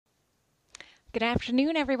Good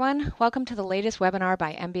afternoon, everyone. Welcome to the latest webinar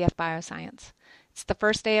by MBF Bioscience. It's the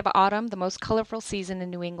first day of autumn, the most colorful season in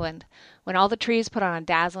New England, when all the trees put on a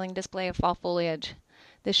dazzling display of fall foliage.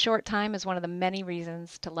 This short time is one of the many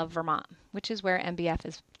reasons to love Vermont, which is where MBF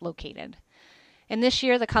is located. And this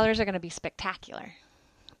year, the colors are going to be spectacular.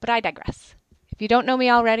 But I digress. If you don't know me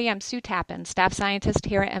already, I'm Sue Tappan, staff scientist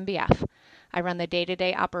here at MBF. I run the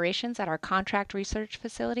day-to-day operations at our contract research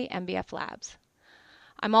facility, MBF Labs.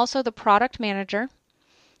 I'm also the product manager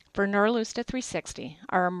for Neurolucida 360,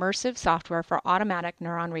 our immersive software for automatic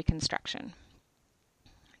neuron reconstruction.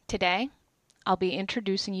 Today, I'll be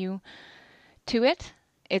introducing you to it.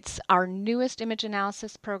 It's our newest image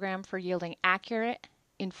analysis program for yielding accurate,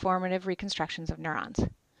 informative reconstructions of neurons.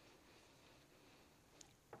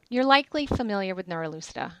 You're likely familiar with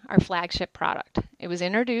Neurolucida, our flagship product. It was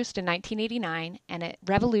introduced in 1989 and it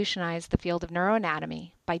revolutionized the field of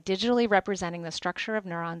neuroanatomy by digitally representing the structure of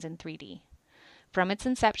neurons in 3D. From its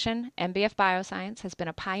inception, MBF Bioscience has been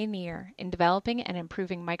a pioneer in developing and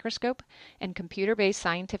improving microscope and computer-based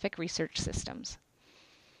scientific research systems.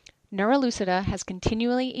 Neurolucida has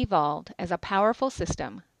continually evolved as a powerful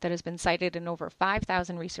system that has been cited in over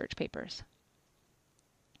 5,000 research papers.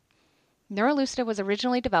 Neurolucida was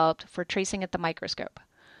originally developed for tracing at the microscope,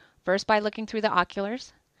 first by looking through the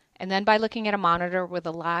oculars, and then by looking at a monitor with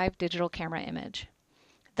a live digital camera image.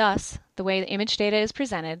 Thus, the way the image data is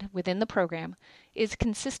presented within the program is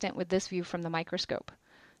consistent with this view from the microscope.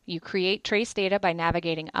 You create trace data by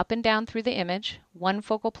navigating up and down through the image, one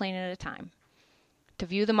focal plane at a time. To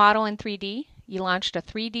view the model in 3D, you launched a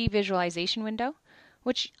 3D visualization window,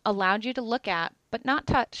 which allowed you to look at, but not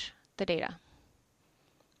touch, the data.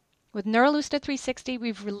 With Neurolucida 360,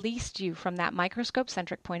 we've released you from that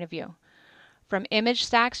microscope-centric point of view. From image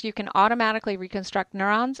stacks, you can automatically reconstruct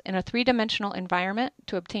neurons in a three-dimensional environment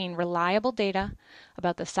to obtain reliable data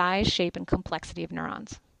about the size, shape, and complexity of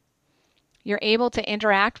neurons. You're able to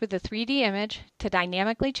interact with the 3D image to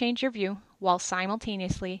dynamically change your view while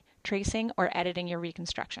simultaneously tracing or editing your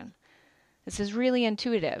reconstruction. This is really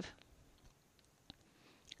intuitive.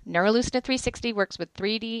 Neurolucida 360 works with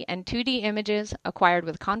 3D and 2D images acquired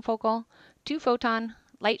with confocal, 2-photon,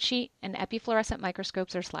 light sheet, and epifluorescent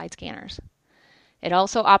microscopes or slide scanners. It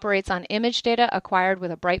also operates on image data acquired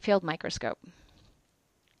with a brightfield microscope.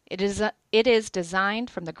 It is designed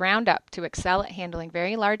from the ground up to excel at handling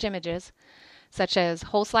very large images, such as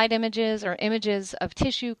whole slide images or images of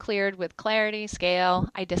tissue cleared with clarity, scale,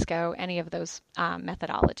 iDisco, any of those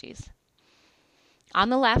methodologies. On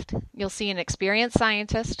the left, you'll see an experienced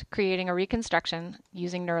scientist creating a reconstruction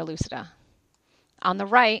using Neurolucida. On the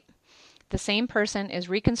right, the same person is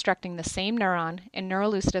reconstructing the same neuron in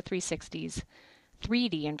Neurolucida 360's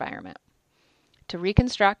 3D environment. To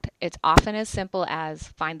reconstruct, it's often as simple as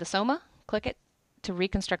find the soma, click it to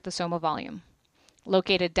reconstruct the soma volume.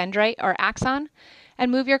 Locate a dendrite or axon, and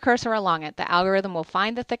move your cursor along it. The algorithm will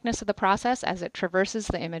find the thickness of the process as it traverses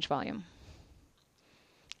the image volume.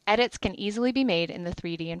 Edits can easily be made in the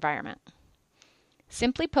 3D environment.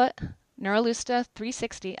 Simply put, Neurolucida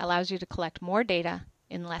 360 allows you to collect more data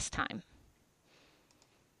in less time.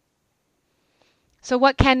 So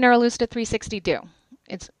what can Neurolucida 360 do?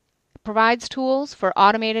 It provides tools for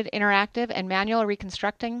automated, interactive, and manual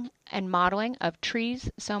reconstructing and modeling of trees,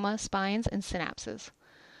 somas, spines, and synapses.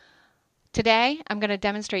 Today, I'm going to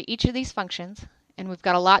demonstrate each of these functions, and we've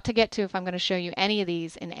got a lot to get to if I'm going to show you any of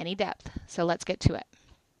these in any depth. So let's get to it.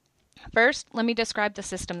 First, let me describe the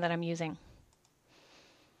system that I'm using.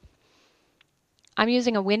 I'm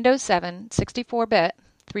using a Windows 7 64-bit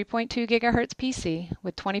 3.2 gigahertz PC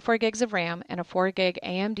with 24 gigs of RAM and a 4 gig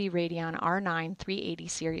AMD Radeon R9 380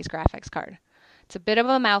 series graphics card. It's a bit of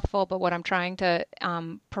a mouthful, but what I'm trying to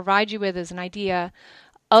provide you with is an idea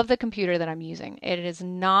of the computer that I'm using. It is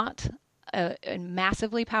not a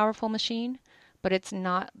massively powerful machine, but it's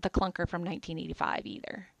not the clunker from 1985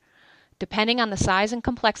 either. Depending on the size and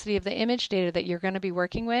complexity of the image data that you're going to be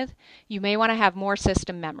working with, you may want to have more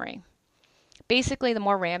system memory. Basically, the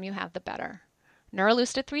more RAM you have, the better.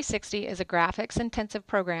 Neurolucida 360 is a graphics-intensive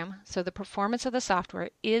program, so the performance of the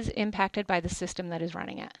software is impacted by the system that is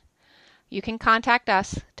running it. You can contact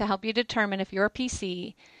us to help you determine if your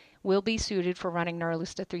PC will be suited for running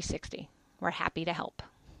Neurolucida 360. We're happy to help.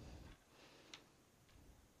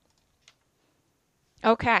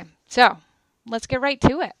 Okay, so let's get right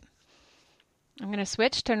to it. I'm going to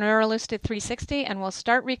switch to Neurolucida 360 and we'll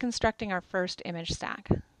start reconstructing our first image stack.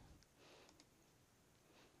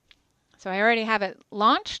 So I already have it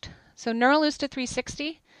launched. So Neurolucida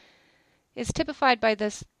 360 is typified by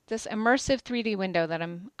this immersive 3D window that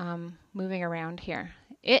I'm moving around here.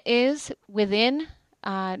 It is within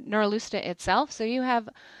Neurolucida itself, so you have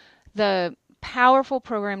the powerful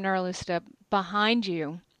program, Neurolucida, behind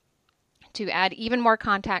you to add even more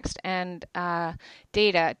context and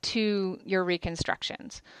data to your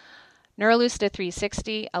reconstructions. Neurolucida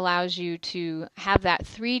 360 allows you to have that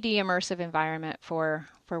 3D immersive environment for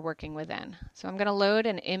working within. So I'm going to load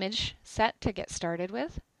an image set to get started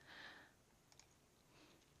with.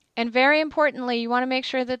 And very importantly, you want to make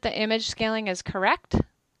sure that the image scaling is correct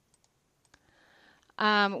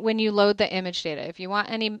when you load the image data. If you want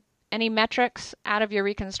any metrics out of your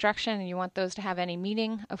reconstruction and you want those to have any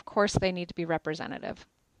meaning, of course they need to be representative.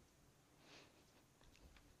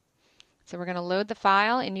 So we're going to load the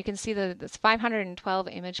file, and you can see that there's 512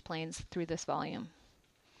 image planes through this volume.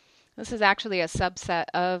 This is actually a subset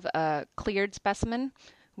of a cleared specimen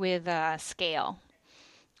with a scale.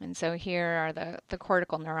 And so here are the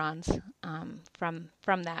cortical neurons from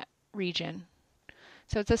that region.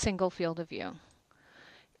 So it's a single field of view.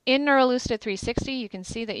 In Neurolucida 360, you can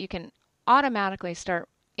see that you can automatically start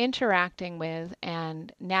interacting with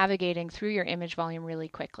and navigating through your image volume really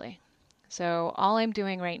quickly. So all I'm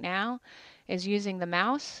doing right now is using the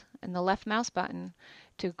mouse and the left mouse button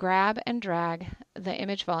to grab and drag the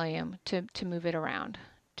image volume to move it around.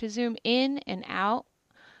 To zoom in and out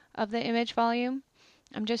of the image volume,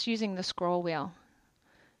 I'm just using the scroll wheel.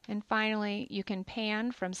 And finally, you can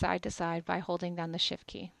pan from side to side by holding down the Shift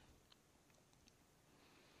key.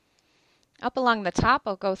 Up along the top,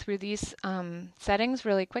 I'll go through these settings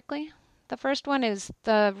really quickly. The first one is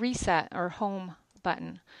the reset or home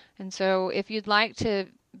button. And so if you'd like to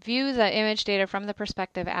view the image data from the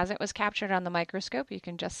perspective as it was captured on the microscope, you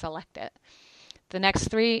can just select it. The next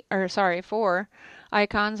four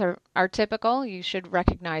icons are typical. You should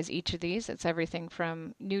recognize each of these. It's everything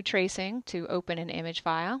from new tracing to open an image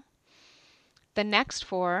file. The next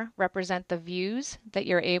four represent the views that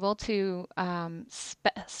you're able to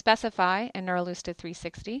specify in Neurolucida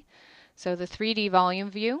 360. So the 3D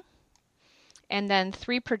volume view, and then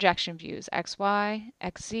 3 projection views, XY,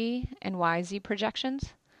 XZ, and YZ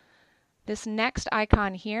projections. This next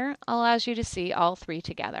icon here allows you to see all 3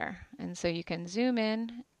 together. And so you can zoom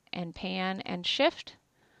in and pan and shift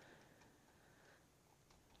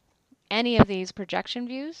any of these projection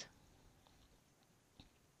views.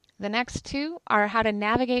 The next 2 are how to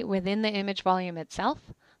navigate within the image volume itself.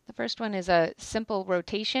 The first one is a simple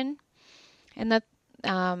rotation, and the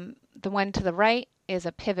one to the right is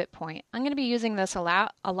a pivot point. I'm going to be using this a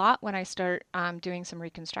lot when I start doing some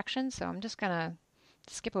reconstruction, so I'm just going to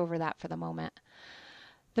skip over that for the moment.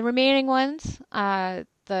 The remaining ones,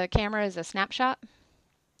 the camera is a snapshot.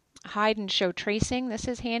 Hide and show tracing. This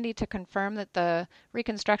is handy to confirm that the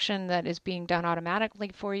reconstruction that is being done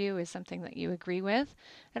automatically for you is something that you agree with.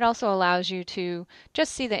 It also allows you to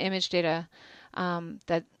just see the image data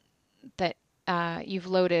that you've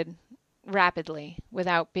loaded rapidly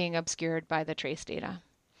without being obscured by the trace data.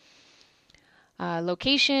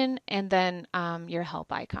 Location, and then your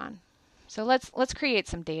help icon. So let's create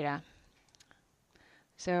some data.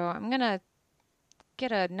 So I'm going to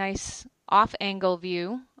get a nice off-angle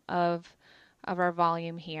view of our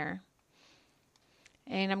volume here.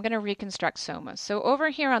 And I'm going to reconstruct Somas. So over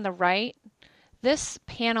here on the right, this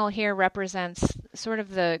panel here represents sort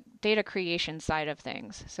of the data creation side of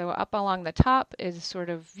things. So up along the top is sort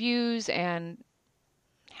of views and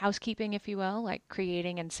housekeeping, if you will, like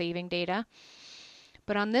creating and saving data.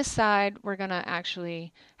 But on this side, we're going to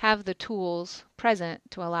actually have the tools present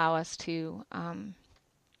to allow us to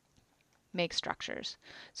make structures.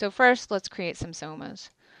 So first, let's create some Somas.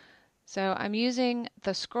 So I'm using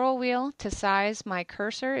the scroll wheel to size my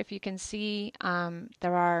cursor. If you can see,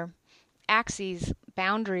 there are axes,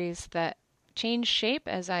 boundaries that change shape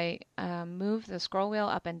as I move the scroll wheel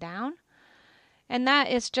up and down. And that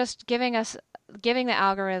is just giving the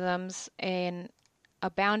algorithms a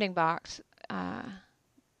bounding box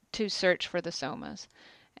to search for the Somas.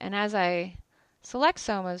 And as I select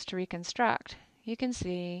Somas to reconstruct, you can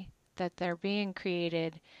see that they're being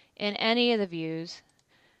created in any of the views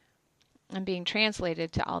and being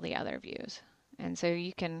translated to all the other views. And so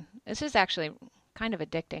you can, this is actually kind of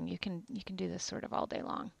addicting. You can do this sort of all day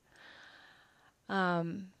long.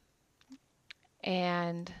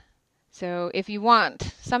 And so if you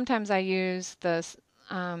want, sometimes I use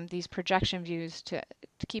these projection views to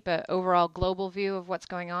keep an overall global view of what's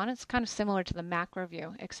going on. It's kind of similar to the macro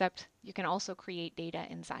view, except you can also create data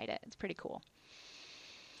inside it. It's pretty cool.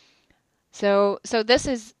 So this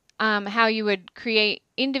is how you would create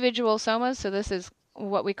individual Somas. So this is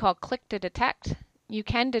what we call click to detect. You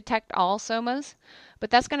can detect all Somas,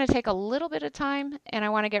 but that's going to take a little bit of time, and I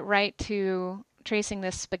want to get right to tracing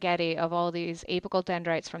this spaghetti of all these apical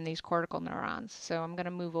dendrites from these cortical neurons. So I'm going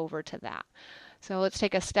to move over to that. So let's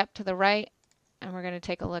take a step to the right and we're going to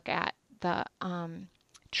take a look at the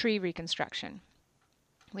tree reconstruction.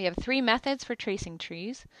 We have 3 methods for tracing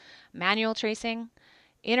trees: manual tracing,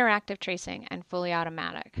 interactive tracing, and fully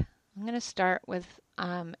automatic. I'm going to start with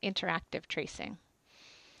interactive tracing.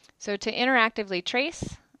 So to interactively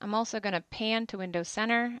trace, I'm also going to pan to window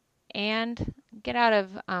center and get out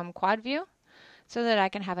of quad view so that I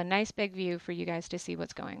can have a nice big view for you guys to see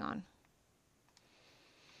what's going on.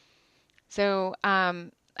 So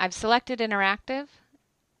I've selected interactive,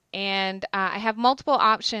 and I have multiple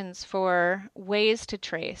options for ways to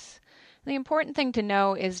trace. The important thing to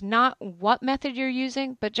know is not what method you're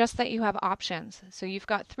using, but just that you have options. So you've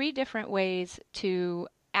got 3 different ways to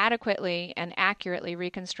adequately and accurately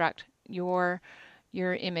reconstruct your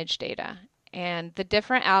image data. And the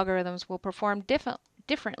different algorithms will perform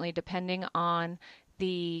differently depending on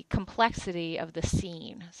the complexity of the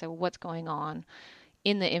scene, so what's going on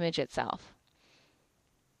in the image itself.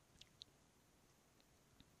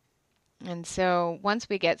 And so once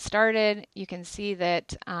we get started, you can see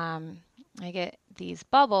that I get these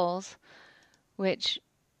bubbles which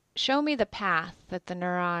show me the path that the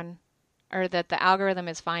neuron or that the algorithm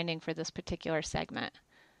is finding for this particular segment.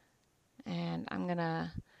 And I'm going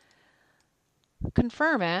to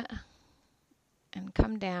confirm it and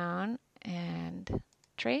come down and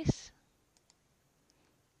trace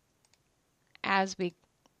as we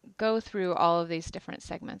go through all of these different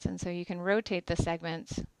segments. And so you can rotate the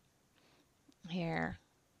segments here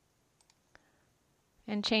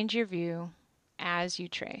and change your view as you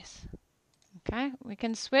trace. Okay, we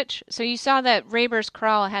can switch. So you saw that Reber's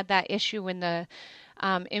crawl had that issue when the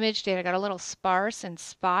image data got a little sparse and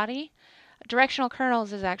spotty. Directional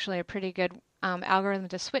kernels is actually a pretty good algorithm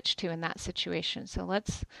to switch to in that situation. So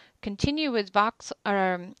let's continue with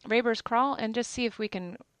Reber's crawl and just see if we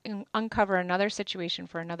can uncover another situation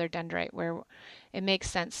for another dendrite where it makes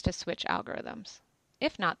sense to switch algorithms.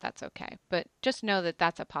 If not, that's okay, but just know that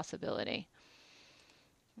that's a possibility.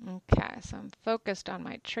 Okay, so I'm focused on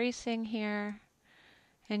my tracing here,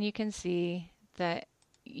 and you can see that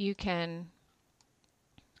you can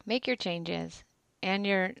make your changes and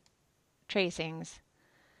your tracings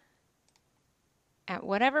at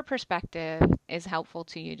whatever perspective is helpful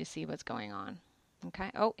to you to see what's going on. Okay,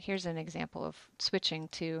 oh, here's an example of switching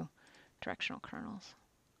to directional kernels.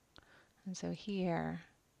 And so here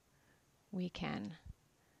we can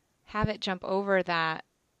have it jump over that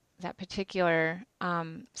particular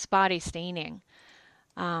spotty staining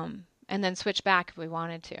and then switch back if we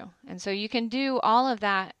wanted to. And so you can do all of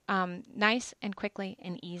that nice and quickly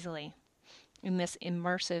and easily in this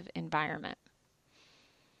immersive environment.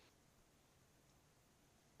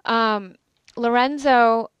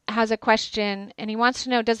 Lorenzo has a question, and he wants to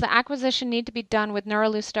know, does the acquisition need to be done with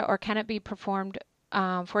Neurolucida, or can it be performed,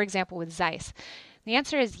 for example, with Zeiss? The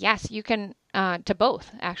answer is yes. You can, to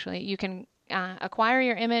both, actually. You can acquire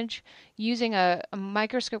your image using a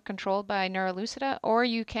microscope controlled by Neurolucida, or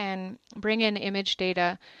you can bring in image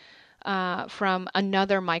data from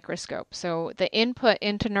another microscope. So the input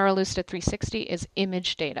into Neurolucida 360 is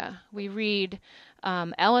image data. We read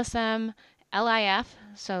LSM, LIF,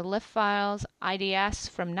 so LIF files, IDS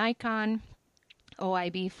from Nikon,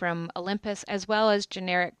 OIB from Olympus, as well as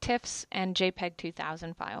generic TIFFs and JPEG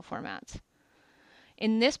 2000 file formats.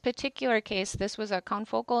 In this particular case, this was a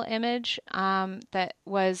confocal image that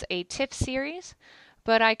was a TIFF series,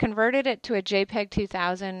 but I converted it to a JPEG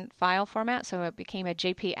 2000 file format, so it became a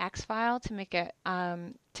JPX file to make it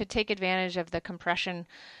to take advantage of the compression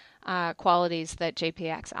qualities that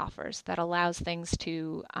JPX offers. That allows things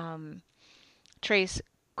to trace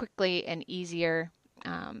quickly and easier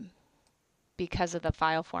because of the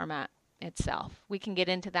file format itself. We can get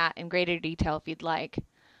into that in greater detail if you'd like.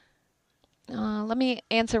 Let me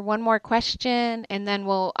answer one more question, and then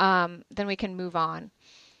we can move on.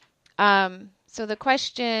 So the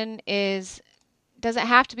question is, does it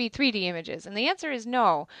have to be 3D images? And the answer is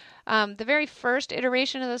no. The very first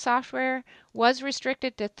iteration of the software was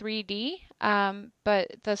restricted to 3D,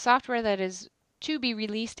 but the software that is to be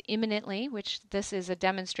released imminently, which this is a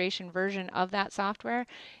demonstration version of that software,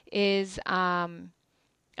 is can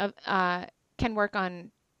work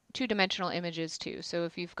on 2-dimensional images too. So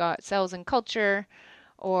if you've got cells in culture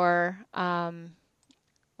or a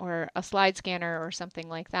slide scanner or something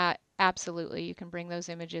like that, absolutely you can bring those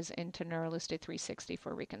images into Neurolucida 360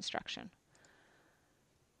 for reconstruction.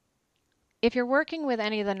 If you're working with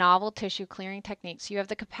any of the novel tissue clearing techniques, you have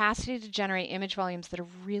the capacity to generate image volumes that are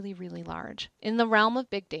really, really large, in the realm of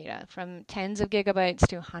big data, from tens of gigabytes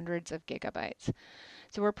to hundreds of gigabytes.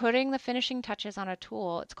 So we're putting the finishing touches on a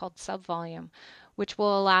tool, it's called subvolume, which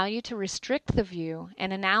will allow you to restrict the view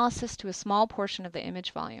and analysis to a small portion of the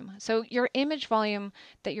image volume. So your image volume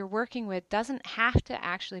that you're working with doesn't have to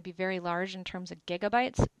actually be very large in terms of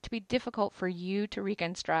gigabytes to be difficult for you to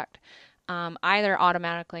reconstruct either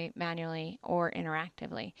automatically, manually, or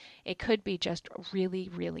interactively. It could be just really,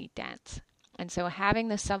 really dense. And so having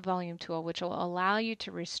the subvolume tool, which will allow you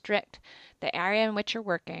to restrict the area in which you're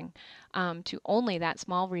working to only that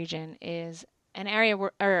small region, is an area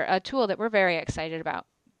or a tool that we're very excited about.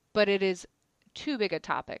 But it is too big a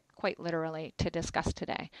topic, quite literally, to discuss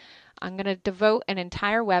today. I'm going to devote an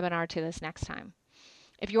entire webinar to this next time.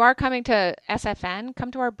 If you are coming to SFN,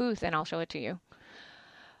 come to our booth and I'll show it to you.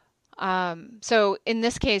 So in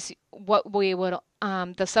this case, what we would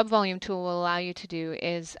the subvolume tool will allow you to do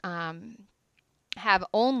is have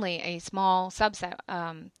only a small subset,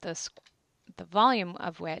 the volume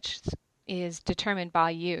of which is determined by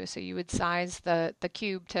you. So you would size the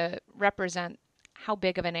cube to represent how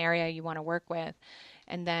big of an area you want to work with,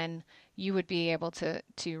 and then you would be able to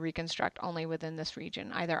reconstruct only within this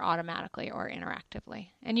region, either automatically or interactively.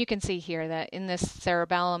 And you can see here that in this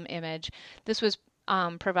cerebellum image, this was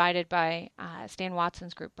provided by Stan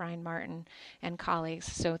Watson's group, Brian Martin and colleagues.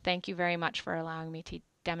 So thank you very much for allowing me to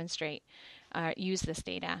demonstrate, use this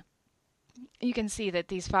data. You can see that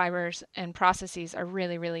these fibers and processes are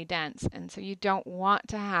really, really dense. And so you don't want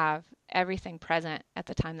to have everything present at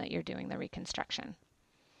the time that you're doing the reconstruction.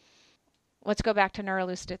 Let's go back to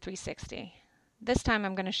Neurolucida 360. This time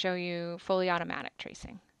I'm going to show you fully automatic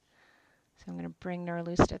tracing. So I'm going to bring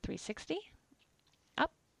Neurolucida 360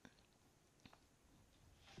 up.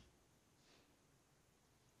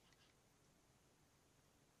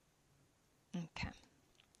 Okay.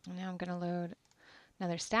 Now I'm going to load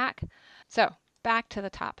another stack. So back to the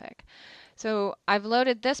topic. So I've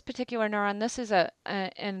loaded this particular neuron. This is a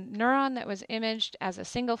neuron that was imaged as a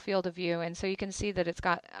single field of view, and so you can see that it's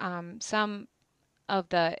got some of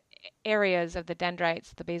the areas of the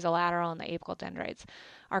dendrites, the basolateral and the apical dendrites,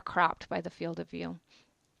 are cropped by the field of view.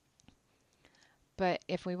 But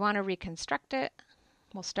if we want to reconstruct it,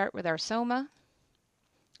 we'll start with our soma.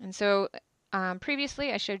 And so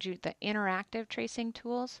previously I showed you the interactive tracing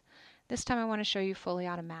tools. This time I want to show you fully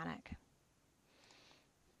automatic.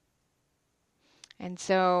 And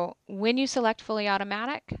so when you select fully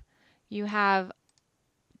automatic, you have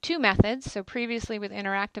two methods. So previously with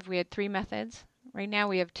interactive we had three methods. Right now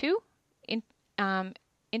we have two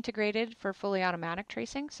integrated for fully automatic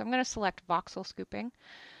tracing. So I'm going to select voxel scooping.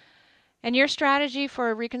 And your strategy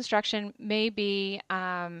for reconstruction may be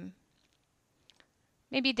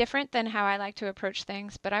different than how I like to approach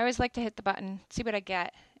things, but I always like to hit the button, see what I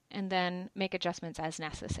get, and then make adjustments as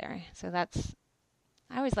necessary. So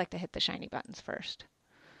I always like to hit the shiny buttons first.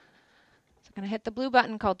 So I'm going to hit the blue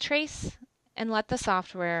button called Trace and let the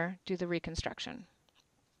software do the reconstruction.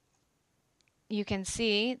 You can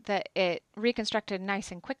see that it reconstructed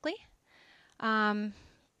nice and quickly,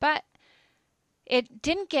 but it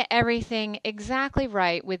didn't get everything exactly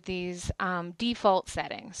right with these default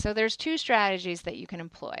settings. So there's two strategies that you can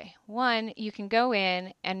employ. One, you can go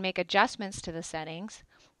in and make adjustments to the settings,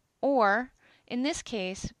 or in this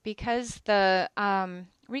case, because the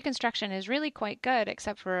reconstruction is really quite good,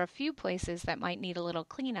 except for a few places that might need a little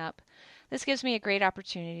cleanup, this gives me a great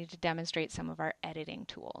opportunity to demonstrate some of our editing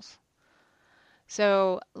tools.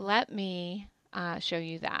 So let me show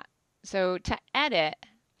you that. So to edit,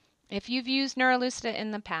 if you've used Neurolucida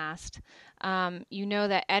in the past, you know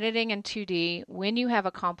that editing in 2D, when you have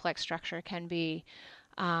a complex structure, can be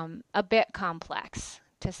a bit complex,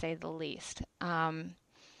 to say the least.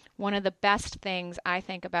 One of the best things I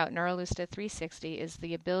think about Neurolucida 360 is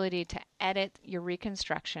the ability to edit your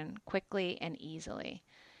reconstruction quickly and easily.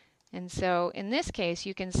 And so in this case,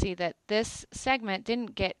 you can see that this segment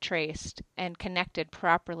didn't get traced and connected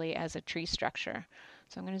properly as a tree structure.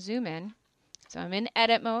 So I'm going to zoom in. So I'm in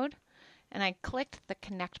edit mode, and I clicked the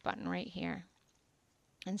connect button right here.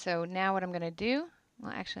 And so now what I'm going to do,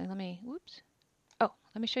 well actually let me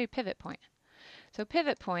show you pivot point. So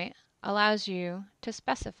pivot point allows you to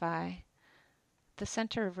specify the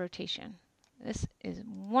center of rotation. This is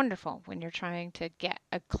wonderful when you're trying to get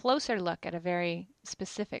a closer look at a very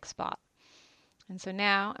specific spot. And so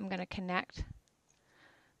now I'm going to connect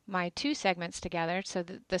my two segments together so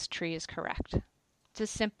that this tree is correct. It's as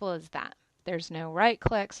simple as that. There's no right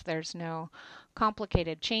clicks, there's no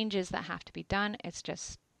complicated changes that have to be done. It's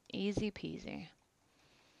just easy peasy.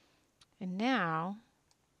 And now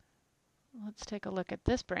let's take a look at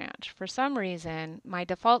this branch. For some reason, my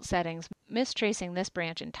default settings mistracing this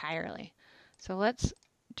branch entirely. So let's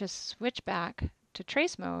just switch back to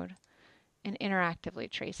trace mode and interactively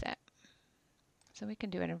trace it. So we can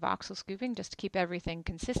do it in voxel scooping just to keep everything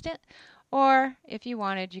consistent. Or if you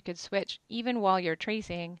wanted, you could switch even while you're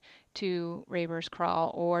tracing to Reber's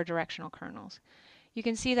crawl or directional kernels. You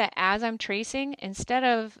can see that as I'm tracing, instead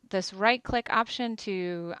of this right-click option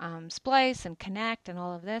to splice and connect and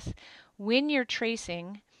all of this, when you're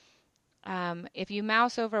tracing, if you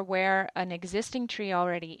mouse over where an existing tree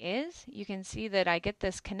already is, you can see that I get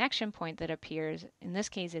this connection point that appears. In this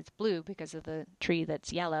case, it's blue because of the tree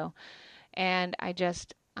that's yellow. And I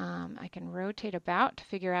just, I can rotate about to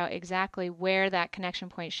figure out exactly where that connection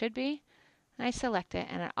point should be. And I select it,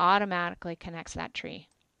 and it automatically connects that tree,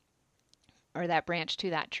 or that branch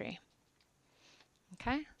to that tree.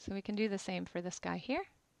 Okay, so we can do the same for this guy here.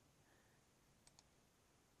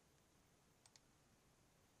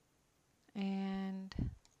 And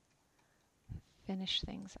finish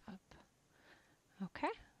things up. Okay.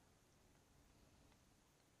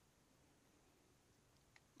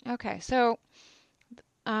 Okay, so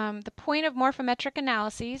the point of morphometric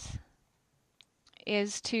analyses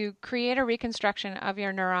is to create a reconstruction of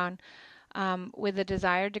your neuron with the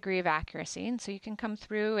desired degree of accuracy. And so you can come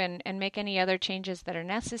through and make any other changes that are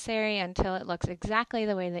necessary until it looks exactly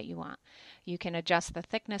the way that you want. You can adjust the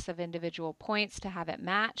thickness of individual points to have it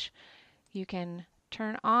match. You can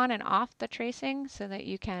turn on and off the tracing so that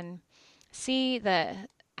you can see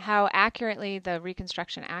how accurately the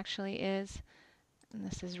reconstruction actually is. And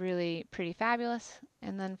this is really pretty fabulous.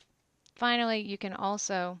 And then finally, you can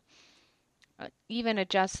also even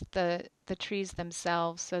adjust the trees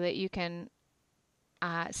themselves so that you can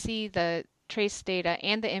see the trace data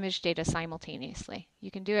and the image data simultaneously.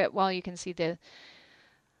 You can do it while you can see the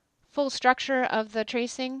full structure of the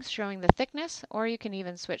tracing showing the thickness, or you can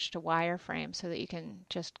even switch to wireframe so that you can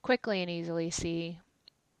just quickly and easily see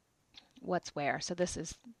what's where. So this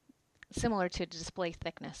is similar to display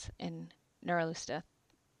thickness in Neurolucida.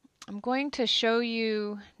 I'm going to show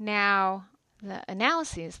you now the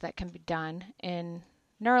analyses that can be done in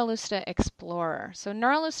Neurolucida Explorer. So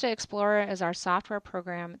Neurolucida Explorer is our software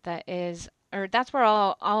program that's where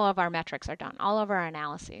all of our metrics are done, all of our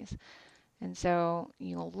analyses. And so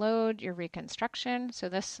you'll load your reconstruction. So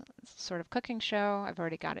this sort of cooking show, I've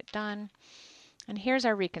already got it done. And here's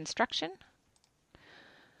our reconstruction.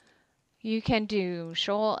 You can do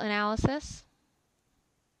shoal analysis.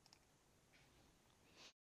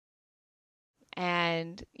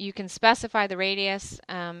 And you can specify the radius,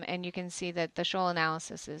 and you can see that the shoal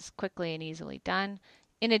analysis is quickly and easily done.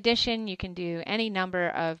 In addition, you can do any number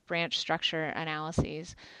of branch structure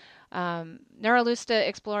analyses. Neurolucida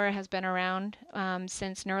Explorer has been around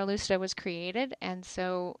since Neurolucida was created, and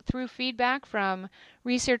so through feedback from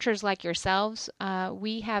researchers like yourselves,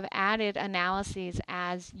 we have added analyses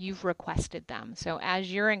as you've requested them. So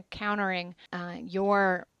as you're encountering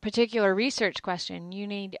your particular research question, you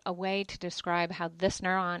need a way to describe how this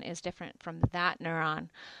neuron is different from that neuron.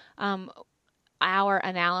 Our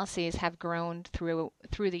analyses have grown through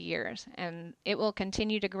the years, and it will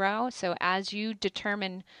continue to grow. So as you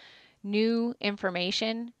determine new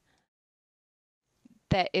information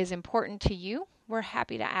that is important to you, we're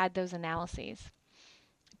happy to add those analyses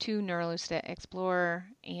to Neurolucida Explorer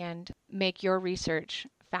and make your research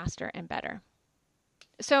faster and better.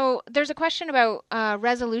 So there's a question about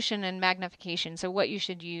resolution and magnification, so what you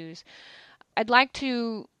should use. I'd like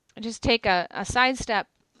to just take a sidestep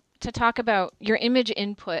to talk about your image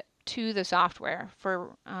input to the software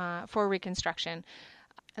for reconstruction.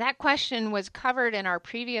 That question was covered in our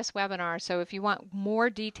previous webinar, so if you want more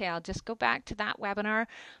detail, just go back to that webinar,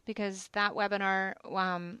 because that webinar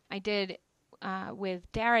I did with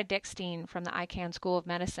Dara Dickstein from the ICANN School of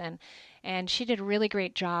Medicine, and she did a really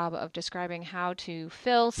great job of describing how to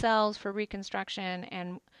fill cells for reconstruction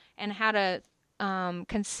and how to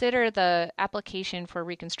consider the application for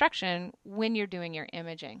reconstruction when you're doing your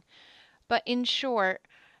imaging. But in short,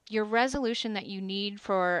 your resolution that you need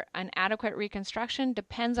for an adequate reconstruction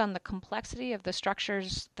depends on the complexity of the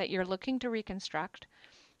structures that you're looking to reconstruct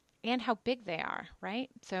and how big they are, right?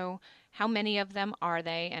 So how many of them are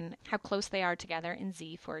they and how close they are together in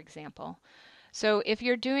Z, for example. So if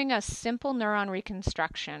you're doing a simple neuron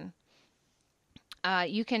reconstruction,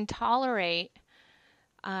 you can tolerate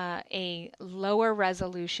a lower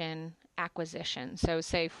resolution acquisition. So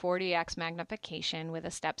say 40x magnification with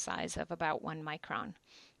a step size of about 1 micron.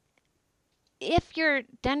 If your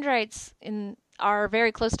dendrites are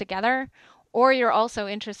very close together, or you're also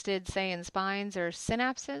interested, say, in spines or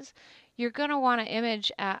synapses, you're going to want to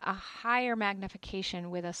image at a higher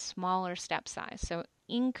magnification with a smaller step size. So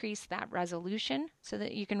increase that resolution so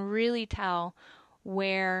that you can really tell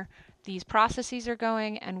where these processes are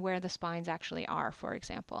going and where the spines actually are, for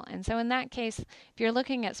example. And so in that case, if you're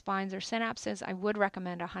looking at spines or synapses, I would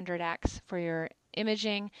recommend 100x for your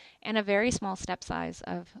imaging and a very small step size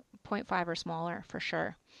of 0.5 or smaller for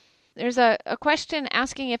sure. There's a question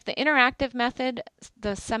asking if the interactive method,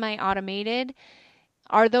 the semi-automated,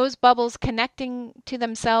 are those bubbles connecting to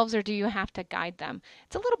themselves or do you have to guide them?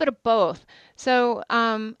 It's a little bit of both. So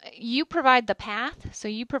you provide the path, so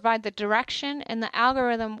you provide the direction, and the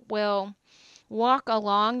algorithm will walk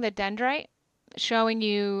along the dendrite, showing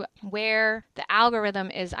you where the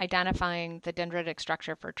algorithm is identifying the dendritic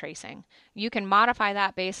structure for tracing. You can modify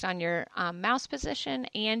that based on your mouse position,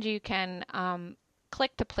 and you can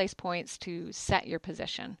click to place points to set your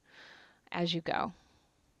position as you go.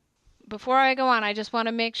 Before I go on, I just want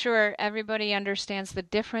to make sure everybody understands the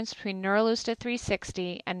difference between Neurolucida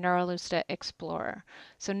 360 and Neurolucida Explorer.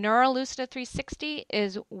 So Neurolucida 360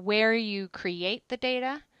 is where you create the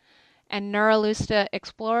data, and Neurolucida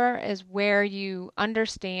Explorer is where you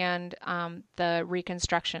understand the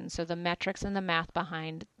reconstruction, so the metrics and the math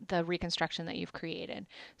behind the reconstruction that you've created.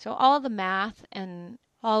 So all the math and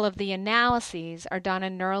all of the analyses are done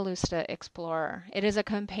in Neurolucida Explorer. It is a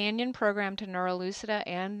companion program to Neurolucida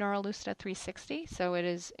and Neurolucida 360, so it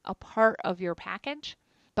is a part of your package,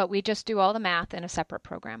 but we just do all the math in a separate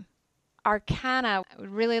program. Arcana, I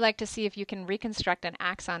would really like to see if you can reconstruct an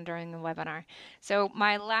axon during the webinar. So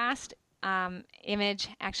my last image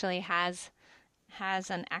actually has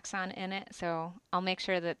an axon in it, so I'll make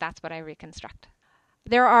sure that that's what I reconstruct.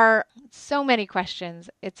 There are so many questions.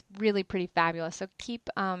 It's really pretty fabulous. So keep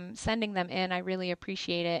sending them in. I really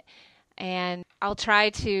appreciate it. And I'll try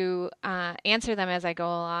to answer them as I go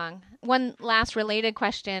along. One last related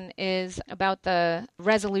question is about the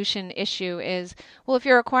resolution issue is, well, if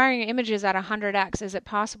you're acquiring images at 100x, is it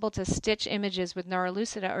possible to stitch images with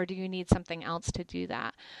Neurolucida, or do you need something else to do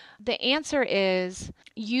that? The answer is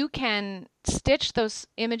you can stitch those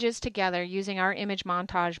images together using our image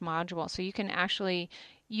montage module. So you can actually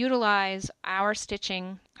utilize our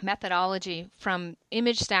stitching methodology from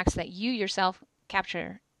image stacks that you yourself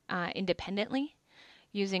capture independently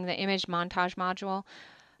using the image montage module.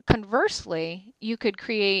 Conversely, you could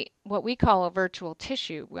create what we call a virtual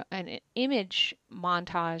tissue, an image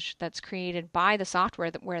montage that's created by the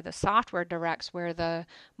software, where the software directs where the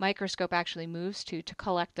microscope actually moves to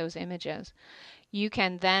collect those images. You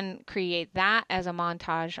can then create that as a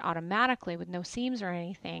montage automatically with no seams or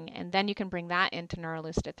anything, and then you can bring that into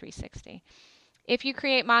Neurolucida 360. If you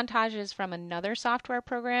create montages from another software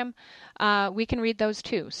program, we can read those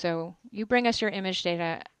too. So you bring us your image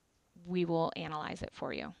data, we will analyze it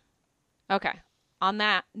for you. Okay, on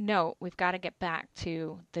that note, we've got to get back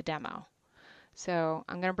to the demo. So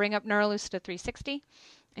I'm going to bring up Neurolucida 360,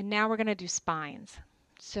 and now we're going to do spines.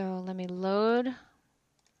 So let me load,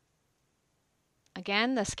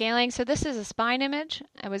 again, the scaling. So this is a spine image.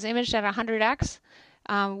 It was imaged at 100x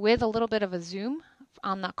with a little bit of a zoom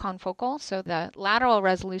on the confocal. So the lateral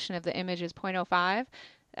resolution of the image is 0.05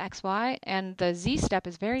 XY, and the Z step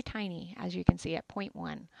is very tiny, as you can see, at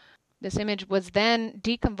 0.1. This image was then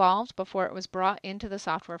deconvolved before it was brought into the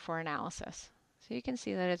software for analysis. So you can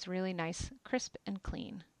see that it's really nice, crisp, and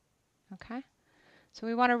clean. Okay? So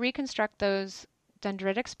we want to reconstruct those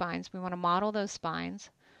dendritic spines. We want to model those spines.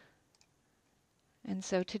 And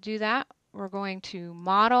so to do that, we're going to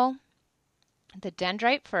model the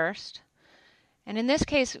dendrite first. And in this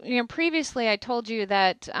case, previously I told you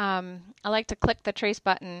that I like to click the trace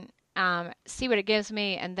button, see what it gives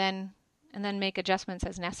me, and then make adjustments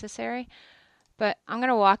as necessary. But I'm going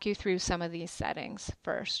to walk you through some of these settings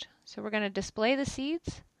first. So we're going to display the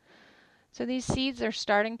seeds. So these seeds are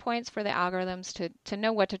starting points for the algorithms to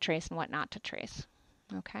know what to trace and what not to trace.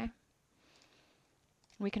 Okay.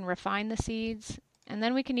 We can refine the seeds, and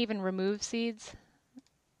then we can even remove seeds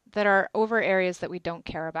that are over areas that we don't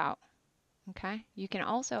care about. Okay, you can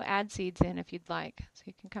also add seeds in if you'd like. So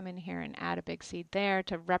you can come in here and add a big seed there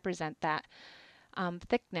to represent that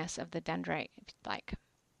thickness of the dendrite if you'd like.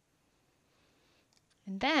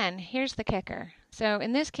 And then here's the kicker. So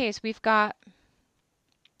in this case, we've got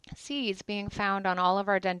seeds being found on all of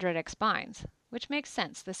our dendritic spines, which makes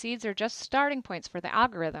sense. The seeds are just starting points for the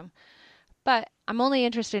algorithm, but I'm only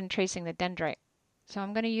interested in tracing the dendrite. So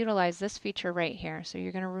I'm going to utilize this feature right here. So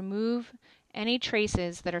you're going to remove any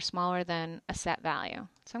traces that are smaller than a set value.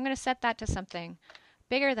 So I'm going to set that to something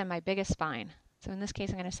bigger than my biggest spine. So in this case,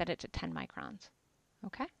 I'm going to set it to 10 microns.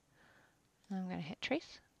 Okay. And I'm going to hit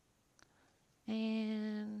trace.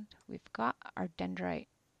 And we've got our dendrite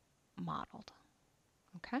modeled.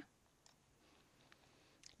 Okay.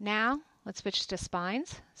 Now let's switch to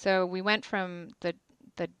spines. So we went from the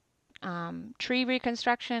tree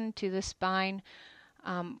reconstruction to the spine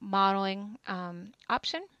modeling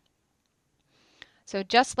option. So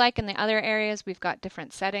just like in the other areas, we've got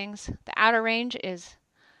different settings. The outer range is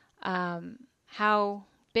how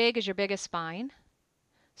big is your biggest spine.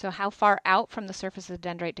 So how far out from the surface of the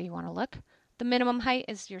dendrite do you want to look? The minimum height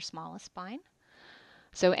is your smallest spine.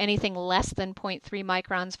 So anything less than 0.3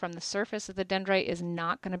 microns from the surface of the dendrite is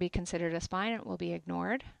not going to be considered a spine. It will be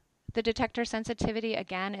ignored. The detector sensitivity,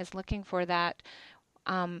 again, is looking for that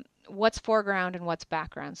what's foreground and what's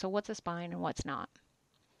background. So what's a spine and what's not.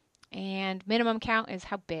 And minimum count is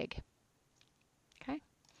how big. Okay.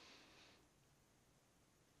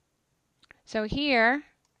 So here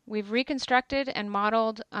we've reconstructed and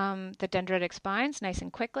modeled the dendritic spines nice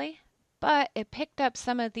and quickly, but it picked up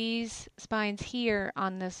some of these spines here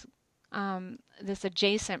on this this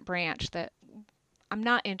adjacent branch that I'm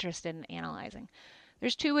not interested in analyzing.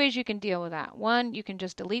 There's two ways you can deal with that. One, you can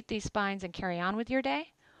just delete these spines and carry on with your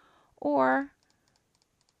day, or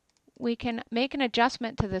we can make an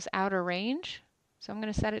adjustment to this outer range. So I'm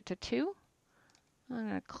going to set it to 2. I'm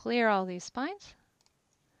going to clear all these spines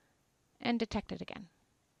and detect it again.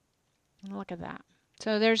 And look at that.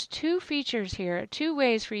 So there's two features here, two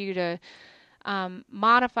ways for you to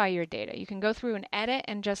modify your data. You can go through and edit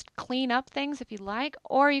and just clean up things if you like,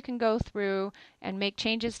 or you can go through and make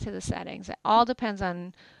changes to the settings. It all depends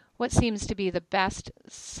on what seems to be the best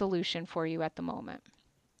solution for you at the moment.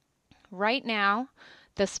 Right now,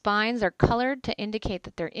 the spines are colored to indicate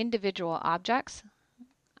that they're individual objects.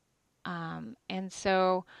 And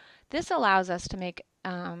so this allows us to make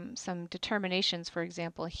some determinations, for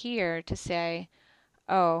example, here to say,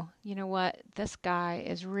 oh, you know what, this guy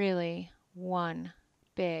is really one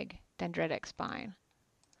big dendritic spine.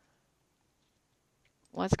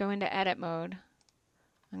 Let's go into edit mode.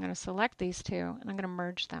 I'm going to select these two and I'm going to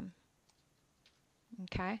merge them.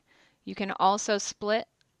 Okay. You can also split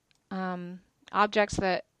objects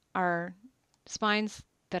that are spines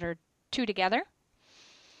that are 2 together,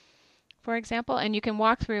 for example, and you can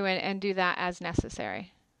walk through and do that as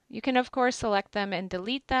necessary. You can, of course, select them and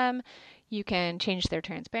delete them. You can change their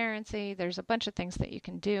transparency. There's a bunch of things that you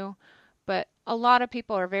can do, but a lot of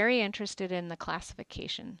people are very interested in the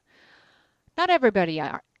classification. Not everybody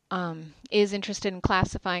is interested in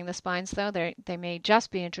classifying the spines, though. They may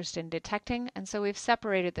just be interested in detecting, and so we've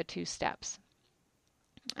separated the 2 steps.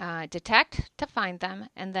 Detect to find them,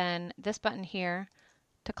 and then this button here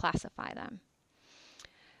to classify them.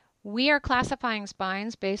 We are classifying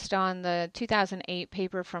spines based on the 2008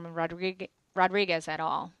 paper from Rodriguez et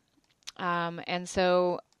al. And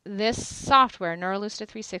so this software, Neurolucida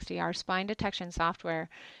 360, our spine detection software,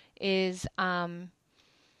 is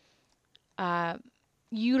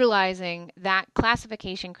utilizing that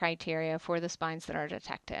classification criteria for the spines that are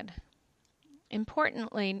detected.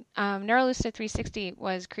 Importantly, Neurolucida 360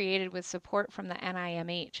 was created with support from the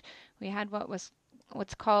NIMH. We had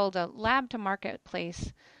what's called a lab to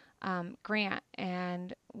marketplace grant,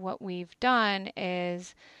 and what we've done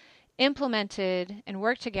is implemented and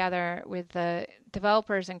worked together with the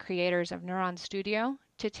developers and creators of Neuron Studio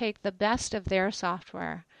to take the best of their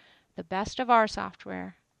software, the best of our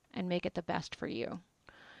software, and make it the best for you.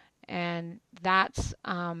 And that's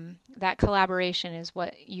that collaboration is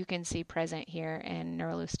what you can see present here in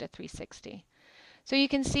Neurolucida 360. So you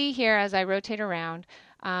can see here as I rotate around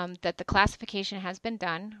that the classification has been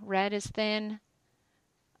done. Red is thin,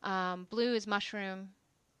 blue is mushroom,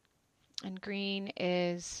 and green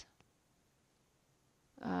is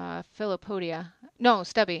Philopodia. No,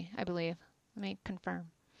 stubby, I believe. Let me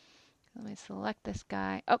confirm. Let me select this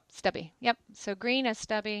guy. Oh, stubby. Yep. So green is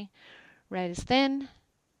stubby, red is thin,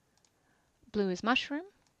 blue is mushroom.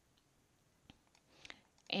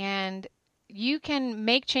 And you can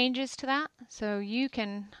make changes to that. So you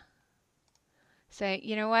can say,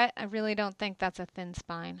 you know what, I really don't think that's a thin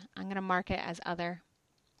spine. I'm going to mark it as other.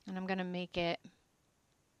 And I'm going to make it,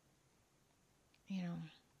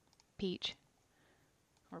 peach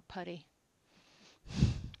or putty.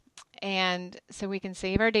 And so we can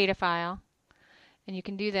save our data file. And you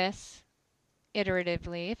can do this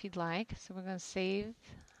iteratively if you'd like. So we're going to save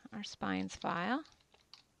our spines file.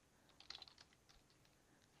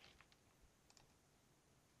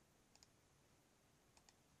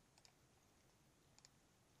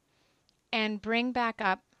 And bring back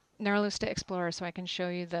up Neurolucida Explorer so I can show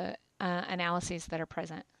you the analyses that are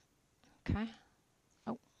present. Okay.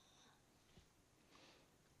 Oh.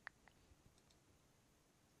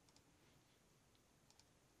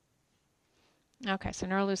 Okay, so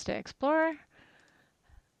Neurolucida Explorer. I'm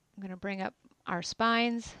going to bring up our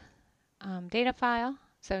spines data file.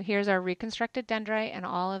 So here's our reconstructed dendrite and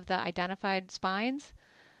all of the identified spines.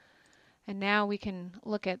 And now we can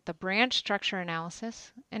look at the branch structure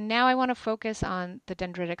analysis. And now I want to focus on the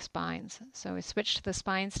dendritic spines. So I switch to the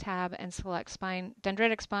Spines tab and select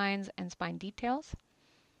dendritic spines and spine details.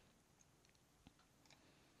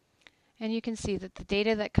 And you can see that the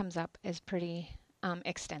data that comes up is pretty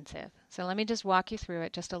extensive. So let me just walk you through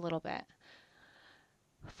it just a little bit.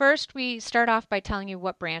 First, we start off by telling you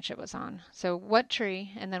what branch it was on. So what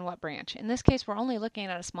tree and then what branch. In this case, we're only looking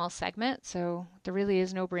at a small segment, so there really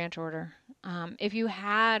is no branch order. If you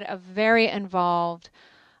had a very involved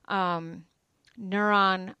neuron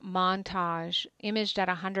montage imaged at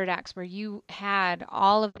 100x where you had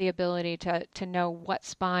all of the ability to know what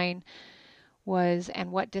spine was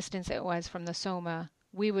and what distance it was from the soma,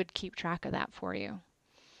 we would keep track of that for you.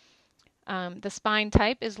 The spine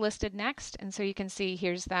type is listed next, and so you can see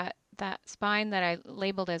here's that spine that I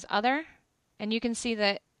labeled as other, and you can see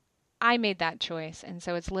that I made that choice, and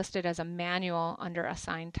so it's listed as a manual under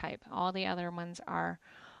assigned type. All the other ones are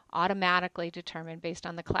automatically determined based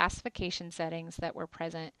on the classification settings that were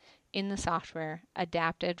present in the software,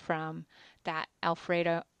 adapted from that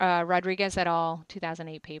Alfredo Rodriguez et al.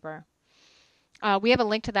 2008 paper. We have a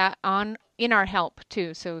link to that in our help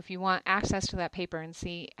too, so if you want access to that paper and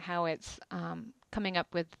see how it's coming up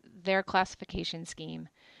with their classification scheme,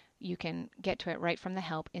 you can get to it right from the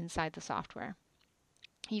help inside the software.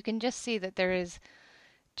 You can just see that there is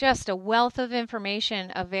just a wealth of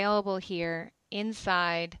information available here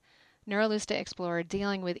inside Neurolucida Explorer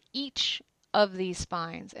dealing with each of these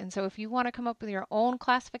spines. And so if you want to come up with your own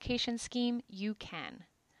classification scheme, you can.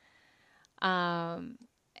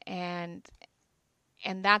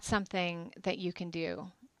 And that's something that you can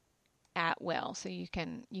do at will. So you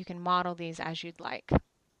can model these as you'd like.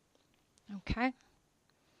 Okay.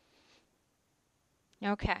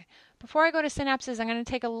 Okay. Before I go to Synapses, I'm going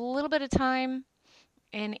to take a little bit of time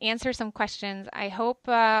and answer some questions. I hope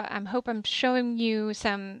I'm showing you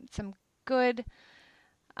some good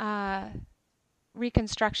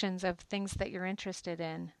reconstructions of things that you're interested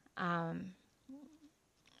in. And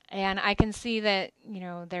I can see that,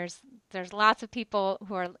 there's lots of people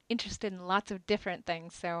who are interested in lots of different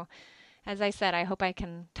things. So, as I said, I hope I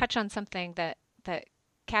can touch on something that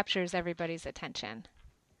captures everybody's attention.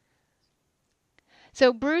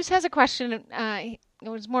 So Bruce has a question. It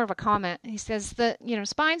was more of a comment. He says that,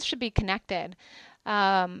 spines should be connected,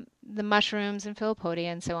 the mushrooms and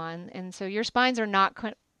Philopodia and so on. And so your spines are not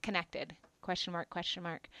connected, question mark, question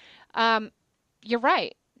mark. You're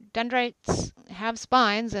right. Dendrites have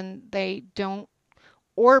spines and they don't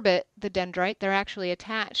orbit the dendrite. They're actually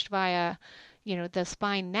attached via, the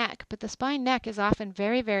spine neck. But the spine neck is often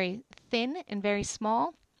very, very thin and very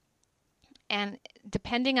small. And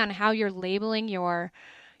depending on how you're labeling your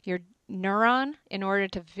neuron in order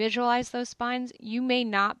to visualize those spines, you may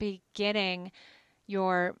not be getting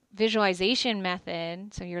your visualization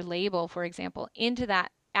method, so your label, for example,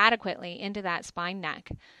 adequately into that spine neck.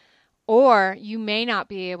 Or you may not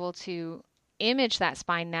be able to image that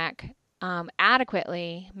spine neck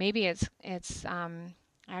adequately. Maybe it's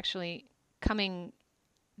actually coming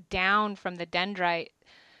down from the dendrite,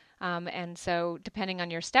 and so depending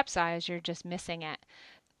on your step size, you're just missing it.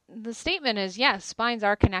 The statement is, yes, spines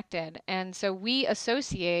are connected, and so we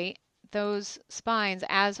associate those spines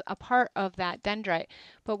as a part of that dendrite.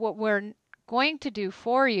 But what we're going to do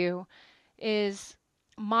for you is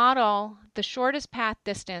model the shortest path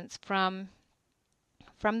distance from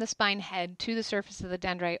the spine head to the surface of the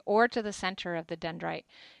dendrite or to the center of the dendrite,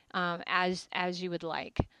 as you would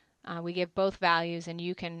like. We give both values, and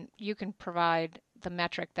you can provide the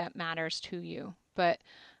metric that matters to you. But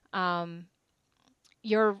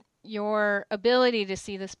your ability to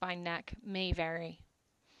see the spine neck may vary.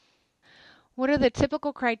 What are the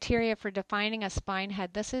typical criteria for defining a spine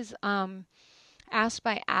head? This is asked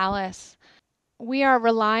by Alice. We are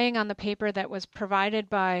relying on the paper that was provided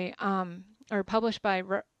by or published by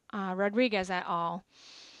Rodriguez et al.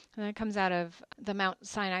 And that comes out of the Mount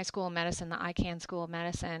Sinai School of Medicine, the ICANN School of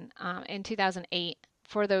Medicine, in 2008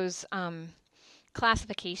 for those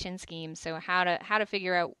classification schemes. So how to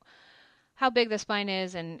figure out how big the spine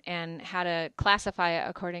is and how to classify it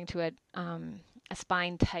according to a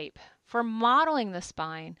spine type. For modeling the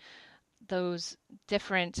spine, those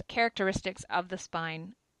different characteristics of the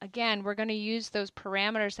spine, again, we're going to use those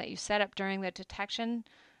parameters that you set up during the detection.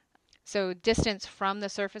 So distance from the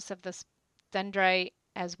surface of the dendrite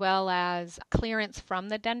as well as clearance from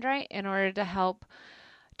the dendrite in order to help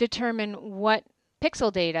determine what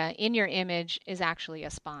pixel data in your image is actually a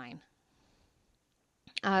spine.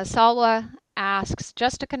 Salwa asks,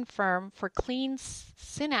 just to confirm, for clean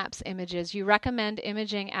synapse images, you recommend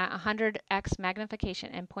imaging at 100x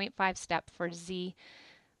magnification and 0.5 step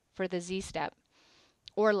for for the Z step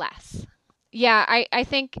or less. Yeah, I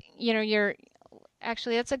think, you're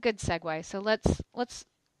actually, that's a good segue. So let's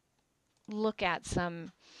look at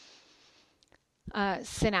some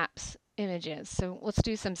synapse images. So let's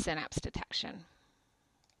do some synapse detection.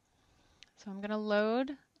 So I'm going to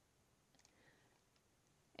load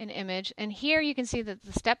an image, and here you can see that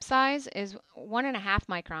the step size is 1.5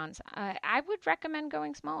 microns. I would recommend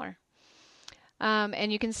going smaller.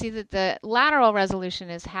 And you can see that the lateral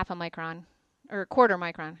resolution is 0.5 micron, or 1/4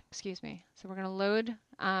 micron, excuse me. So we're going to load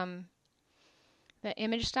the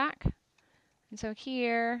image stack. And so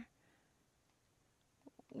here,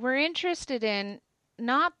 we're interested in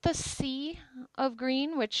not the C of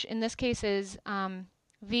green, which in this case is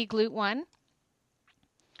V-GLUT1.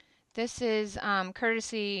 This is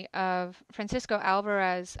courtesy of Francisco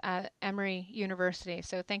Alvarez at Emory University.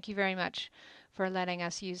 So thank you very much for letting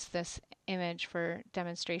us use this image for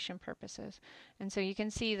demonstration purposes. And so you can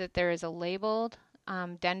see that there is a labeled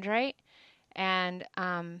dendrite and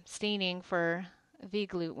staining for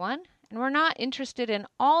V-GLUT1. And we're not interested in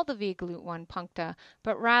all the V-GLUT1 puncta,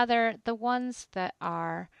 but rather the ones that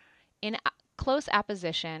are in close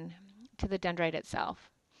apposition to the dendrite itself.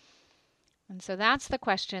 And so that's the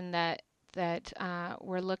question that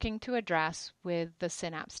we're looking to address with the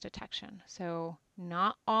synapse detection. So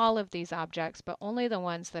not all of these objects, but only the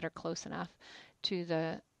ones that are close enough to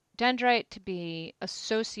the dendrite to be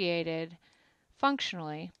associated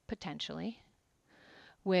functionally, potentially,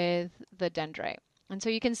 with the dendrite. And so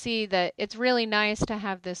you can see that it's really nice to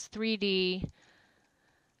have this 3D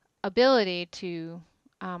ability to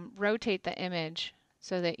rotate the image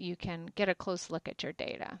so that you can get a close look at your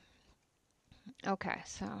data. Okay,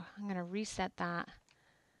 so I'm going to reset that,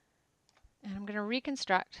 and I'm going to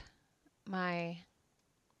reconstruct my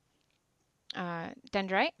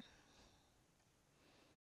dendrite.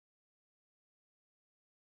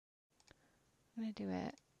 I'm going to do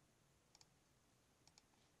it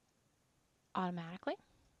automatically.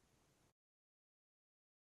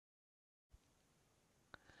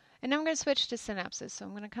 And now I'm going to switch to Synapses. So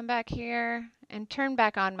I'm going to come back here and turn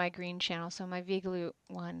back on my green channel, so my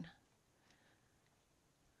V-GLUT1.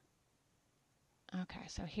 Okay,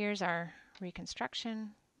 so here's our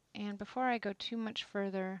reconstruction. And before I go too much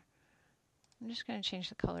further, I'm just going to change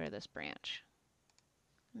the color of this branch.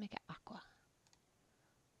 Make it aqua.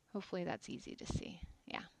 Hopefully that's easy to see.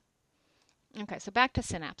 Yeah. Okay, so back to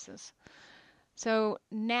Synapses. So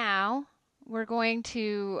now we're going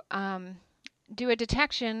to do a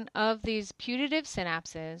detection of these putative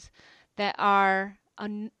synapses that are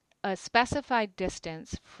a specified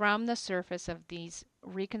distance from the surface of these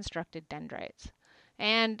reconstructed dendrites.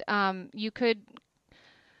 And you could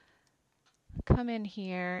come in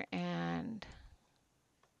here and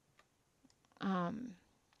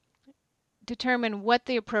determine what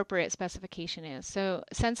the appropriate specification is. So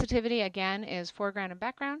sensitivity, again, is foreground and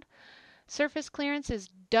background. Surface clearance is,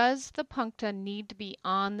 does the puncta need to be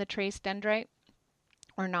on the trace dendrite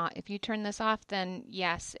or not? If you turn this off, then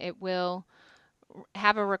yes, it will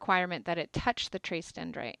have a requirement that it touch the trace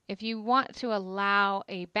dendrite. If you want to allow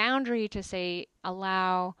a boundary to, say,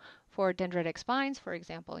 allow for dendritic spines, for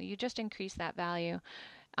example, you just increase that value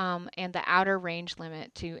and the outer range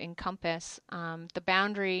limit to encompass the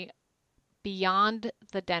boundary beyond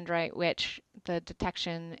the dendrite which the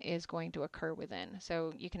detection is going to occur within.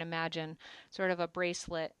 So you can imagine sort of a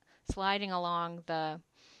bracelet sliding along the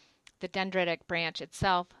dendritic branch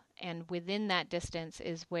itself, and within that distance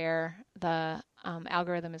is where the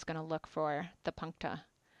algorithm is going to look for the puncta.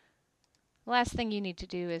 The last thing you need to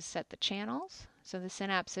do is set the channels. So the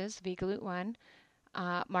synapses, V-GLUT1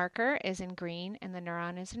 marker is in green and the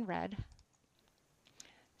neuron is in red.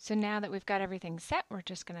 So now that we've got everything set, we're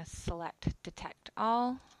just going to select Detect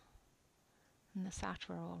All, and the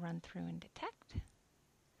software will run through and detect.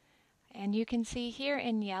 And you can see here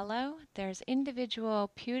in yellow, there's individual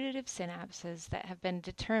putative synapses that have been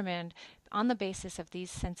determined on the basis of these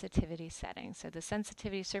sensitivity settings. So the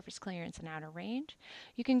sensitivity, surface clearance, and outer range.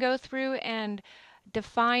 You can go through and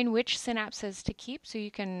define which synapses to keep. So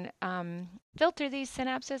you can filter these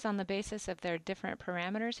synapses on the basis of their different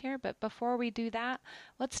parameters here. But before we do that,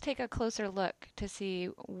 let's take a closer look to see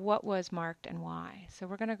what was marked and why. So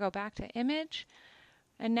we're going to go back to Image.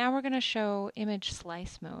 And now we're going to show image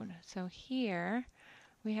slice mode. So here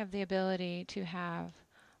we have the ability to have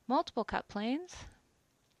multiple cut planes.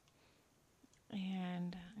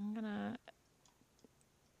 And I'm going to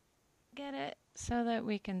get it so that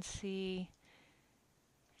we can see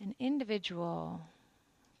an individual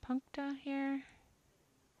puncta here.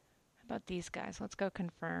 How about these guys? Let's go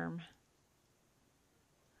confirm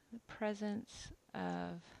the presence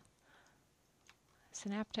of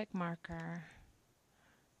synaptic marker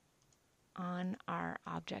on our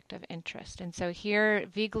object of interest. And so here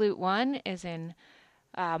VGLUT1 is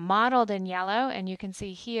modeled in yellow, and you can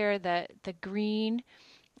see here that the green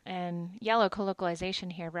and yellow colocalization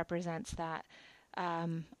here represents that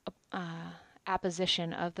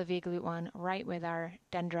apposition of the VGLUT1 right with our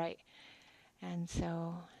dendrite. And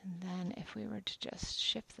so then if we were to just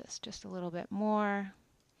shift this just a little bit more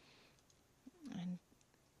and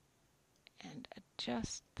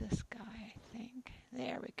adjust this guy, I think.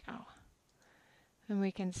 There we go. And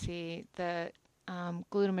we can see the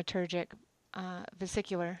glutamatergic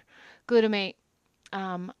vesicular glutamate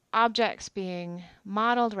objects being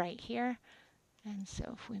modeled right here. And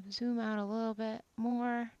so if we zoom out a little bit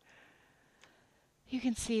more, you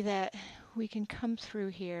can see that we can come through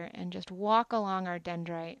here and just walk along our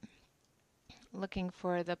dendrite, looking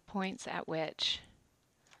for the points at which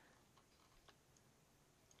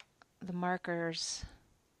the markers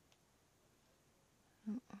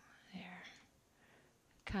there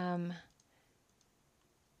come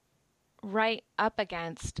right up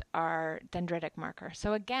against our dendritic marker.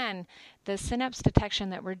 So again, the synapse detection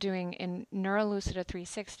that we're doing in Neurolucida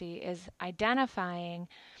 360 is identifying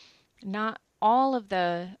not all of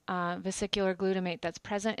the vesicular glutamate that's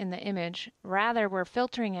present in the image. Rather, we're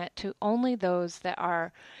filtering it to only those that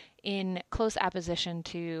are in close apposition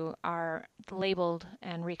to our labeled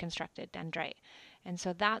and reconstructed dendrite. And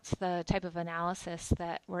so that's the type of analysis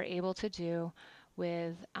that we're able to do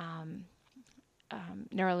with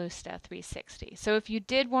Neurolucida 360. So if you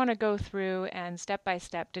did want to go through and step by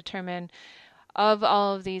step determine of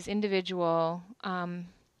all of these individual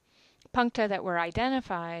puncta that were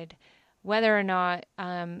identified, whether or not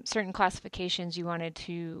certain classifications you wanted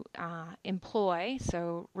to employ,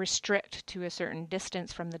 so restrict to a certain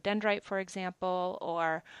distance from the dendrite, for example,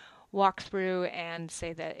 or walk through and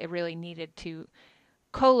say that it really needed to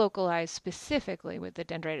co-localize specifically with the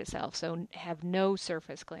dendrite itself, so have no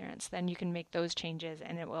surface clearance, then you can make those changes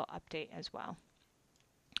and it will update as well.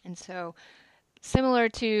 And so similar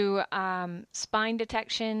to spine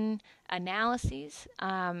detection analyses,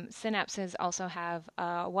 Synapses also have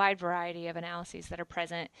a wide variety of analyses that are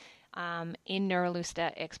present in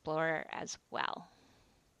Neurolucida Explorer as well.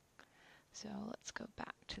 So let's go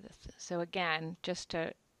back to this. So again, just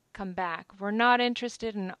to come back, we're not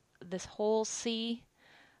interested in this whole sea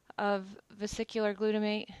of vesicular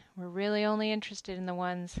glutamate. We're really only interested in the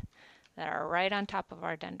ones that are right on top of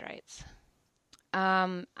our dendrites.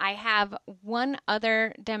 I have one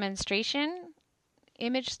other demonstration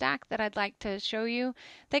image stack that I'd like to show you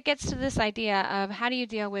that gets to this idea of how do you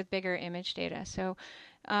deal with bigger image data. So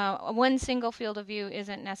one single field of view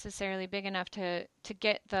isn't necessarily big enough to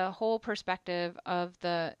get the whole perspective of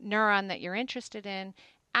the neuron that you're interested in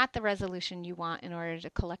at the resolution you want in order to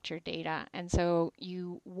collect your data. And so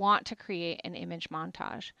you want to create an image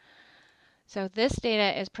montage. So this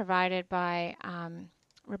data is provided by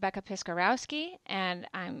Rebecca Piskorowski, and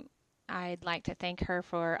I'd like to thank her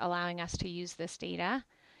for allowing us to use this data.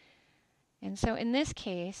 And so in this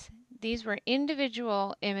case, these were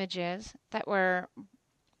individual images that were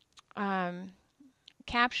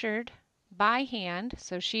captured by hand.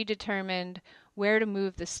 So she determined where to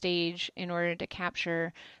move the stage in order to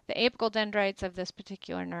capture the apical dendrites of this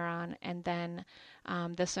particular neuron, and then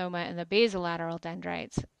the soma and the basolateral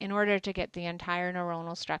dendrites in order to get the entire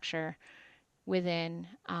neuronal structure within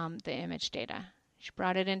the image data. She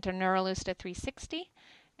brought it into Neurolucida 360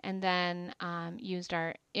 and then used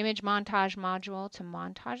our image montage module to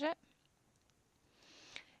montage it.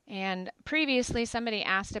 And previously somebody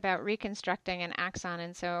asked about reconstructing an axon,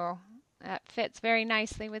 and so that fits very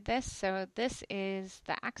nicely with this. So this is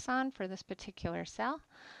the axon for this particular cell,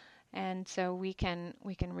 and so we can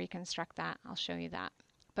reconstruct that. I'll show you that.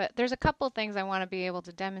 But there's a couple things I want to be able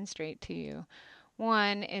to demonstrate to you.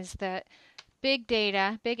 One is that big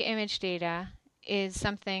data, big image data, is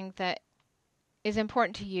something that is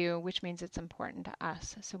important to you, which means it's important to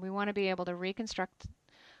us. So we want to be able to reconstruct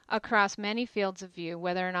across many fields of view,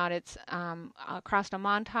 whether or not it's across a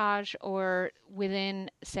montage or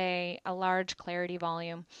within, say, a large clarity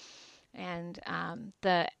volume. And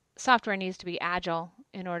the software needs to be agile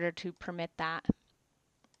in order to permit that.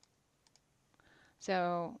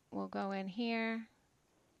 So we'll go in here.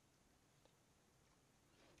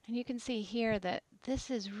 And you can see here that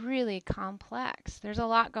this is really complex. There's a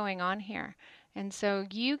lot going on here. And so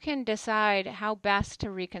you can decide how best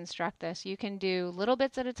to reconstruct this. You can do little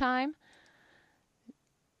bits at a time,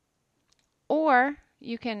 or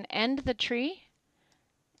you can end the tree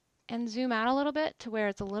and zoom out a little bit to where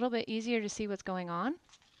it's a little bit easier to see what's going on,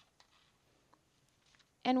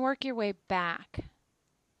 and work your way back.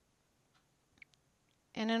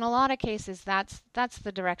 And in a lot of cases, that's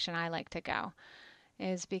the direction I like to go,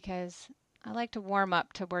 is because I like to warm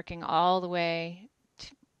up to working all the way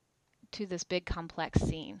to this big complex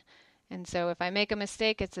scene. And so if I make a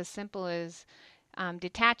mistake, it's as simple as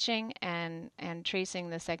detaching and tracing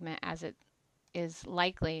the segment as it is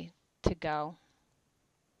likely to go.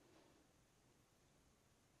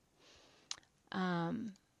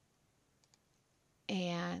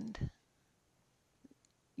 And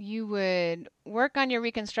you would work on your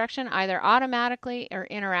reconstruction either automatically or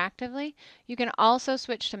interactively. You can also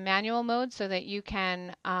switch to manual mode so that you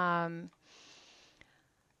can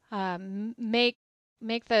make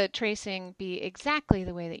the tracing be exactly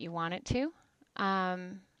the way that you want it to.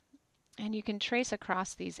 And you can trace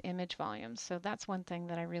across these image volumes. So that's one thing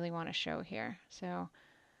that I really want to show here. So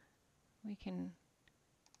we can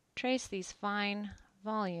trace these fine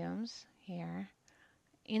volumes here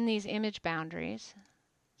in these image boundaries.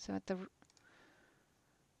 So at the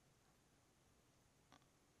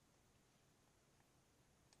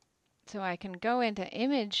so I can go into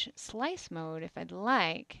image slice mode if I'd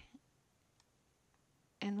like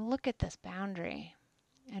and look at this boundary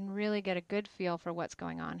and really get a good feel for what's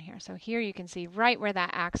going on here. So here you can see right where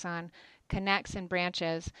that axon connects and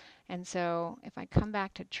branches. And so if I come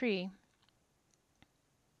back to tree,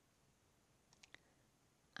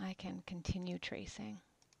 I can continue tracing.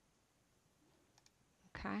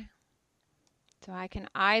 Okay. So I can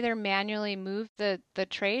either manually move the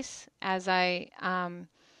trace as I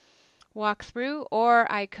walk through,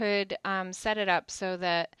 or I could set it up so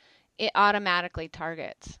that it automatically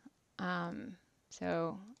targets.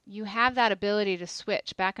 So you have that ability to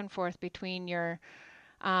switch back and forth between your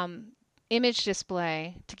image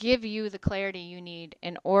display to give you the clarity you need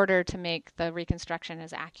in order to make the reconstruction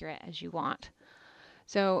as accurate as you want.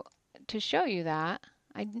 So to show you that,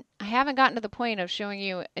 I haven't gotten to the point of showing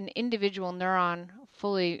you an individual neuron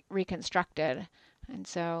fully reconstructed. And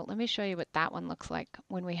so let me show you what that one looks like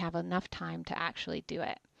when we have enough time to actually do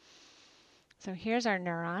it. So here's our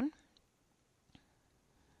neuron.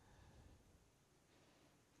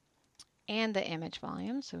 And the image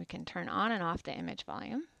volume, so we can turn on and off the image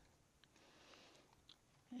volume.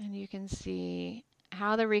 And you can see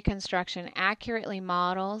how the reconstruction accurately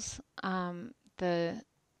models the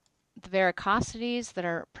varicosities that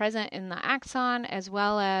are present in the axon, as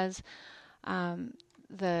well as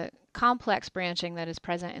the complex branching that is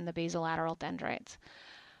present in the basolateral dendrites.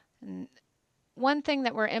 And one thing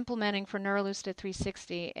that we're implementing for Neurolucida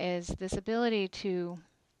 360 is this ability to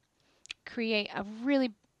create a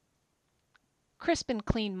really crisp and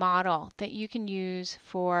clean model that you can use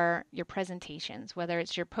for your presentations, whether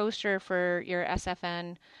it's your poster for your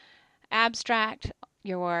SFN abstract,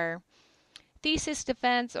 your thesis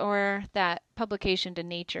defense, or that publication to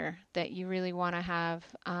Nature that you really want to have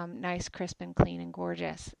nice, crisp, and clean and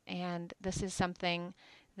gorgeous. And this is something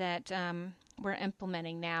that we're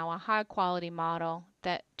implementing now, a high quality model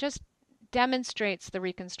that just demonstrates the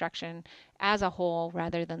reconstruction as a whole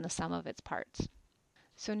rather than the sum of its parts.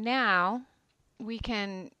 So now let me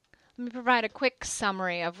provide a quick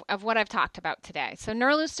summary of what I've talked about today. So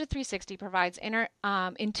Neurolucida 360 provides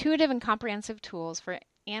intuitive and comprehensive tools for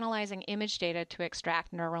analyzing image data to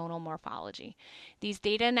extract neuronal morphology. These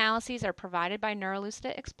data analyses are provided by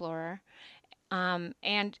Neurolucida Explorer.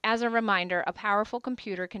 And as a reminder, a powerful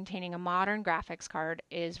computer containing a modern graphics card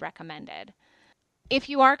is recommended. If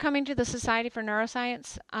you are coming to the Society for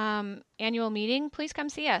Neuroscience annual meeting, please come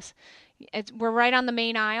see us. We're right on the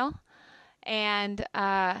main aisle. And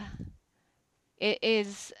it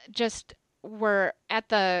is just, we're at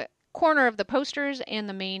the corner of the posters and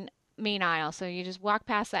the main aisle. So you just walk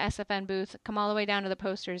past the SFN booth, come all the way down to the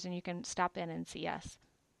posters, and you can stop in and see us.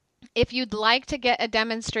 If you'd like to get a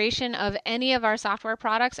demonstration of any of our software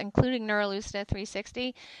products, including Neurolucida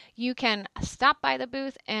 360, you can stop by the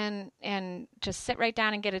booth and just sit right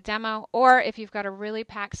down and get a demo. Or if you've got a really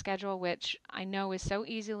packed schedule, which I know is so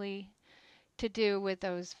easily to do with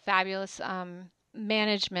those fabulous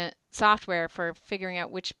management software for figuring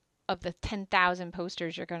out which of the 10,000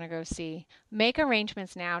 posters you're going to go see, make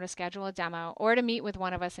arrangements now to schedule a demo or to meet with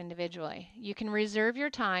one of us individually. You can reserve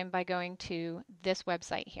your time by going to this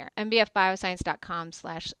website here,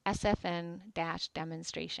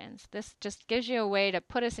 mbfbioscience.com/sfn-demonstrations. This just gives you a way to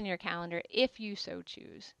put us in your calendar if you so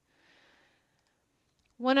choose.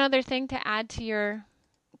 One other thing to add to your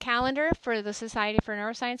calendar for the Society for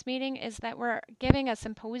Neuroscience meeting is that we're giving a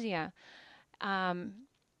symposia.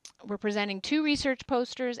 We're presenting 2 research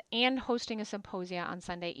posters and hosting a symposia on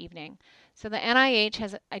Sunday evening. So the NIH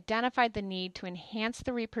has identified the need to enhance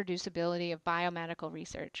the reproducibility of biomedical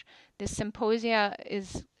research. This symposia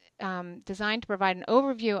is designed to provide an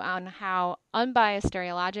overview on how unbiased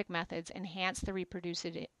stereologic methods enhance the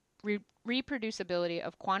reproducibility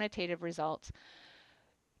of quantitative results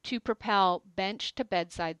to propel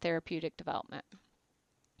bench-to-bedside therapeutic development.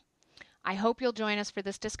 I hope you'll join us for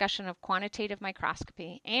this discussion of quantitative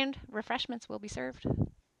microscopy, and refreshments will be served.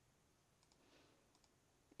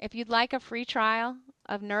 If you'd like a free trial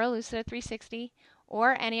of Neurolucida 360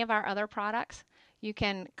 or any of our other products, you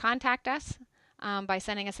can contact us by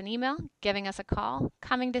sending us an email, giving us a call,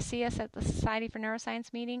 coming to see us at the Society for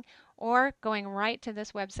Neuroscience meeting, or going right to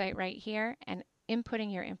this website right here and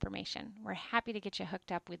inputting your information. We're happy to get you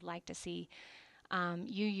hooked up. We'd like to see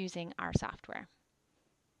you using our software.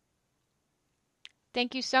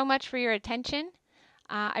 Thank you so much for your attention.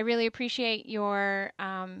 I really appreciate your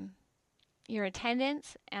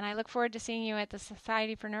attendance, and I look forward to seeing you at the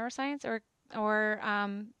Society for Neuroscience or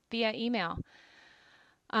via email.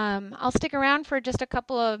 I'll stick around for just a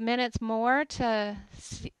couple of minutes more to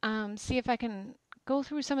see if I can go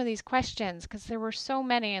through some of these questions, because there were so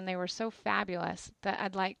many and they were so fabulous that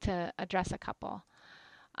I'd like to address a couple.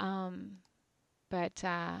 But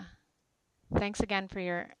thanks again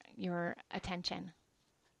for your attention.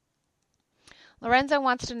 Lorenzo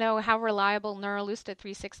wants to know how reliable Neurolucida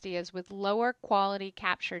 360 is with lower quality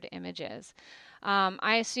captured images.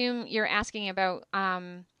 I assume you're asking about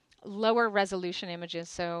lower resolution images,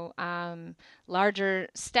 so larger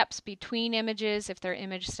steps between images if they're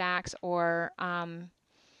image stacks, or a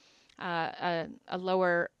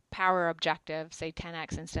lower power objective, say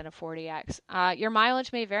 10x instead of 40x. Your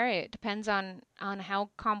mileage may vary. It depends on how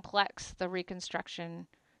complex the reconstruction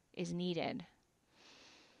is needed.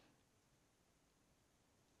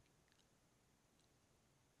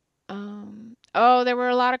 There were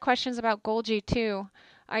a lot of questions about Golgi too.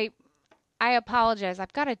 I apologize.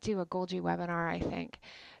 I've got to do a Golgi webinar, I think.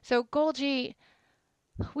 So Golgi,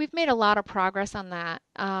 we've made a lot of progress on that.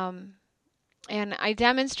 And I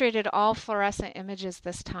demonstrated all fluorescent images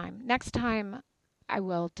this time. Next time, I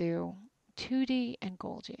will do 2D and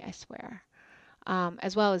Golgi, I swear,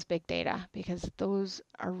 as well as big data, because those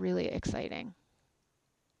are really exciting.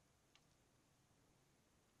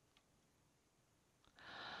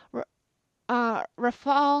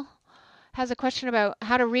 Rafal has a question about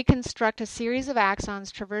how to reconstruct a series of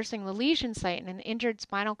axons traversing the lesion site in an injured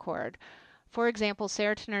spinal cord. For example,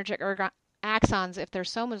 serotonergic axons if their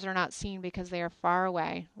somas are not seen because they are far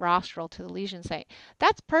away, rostral to the lesion site.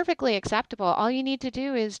 That's perfectly acceptable. All you need to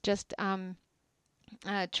do is just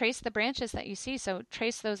trace the branches that you see. So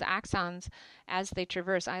trace those axons as they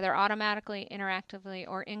traverse, either automatically, interactively,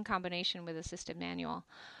 or in combination with assisted manual.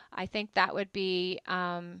 I think that would be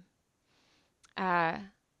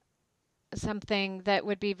something that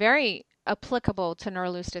would be very applicable to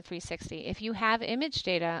Neurolucida 360. If you have image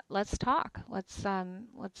data, let's talk. Let's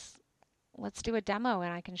do a demo,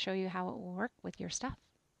 and I can show you how it will work with your stuff.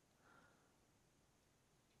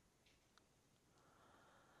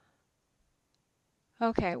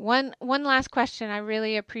 Okay, one last question. I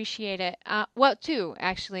really appreciate it. Well, two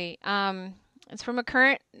actually. It's from a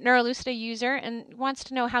current Neurolucida user and wants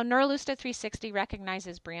to know how Neurolucida 360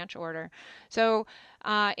 recognizes branch order. So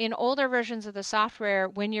in older versions of the software,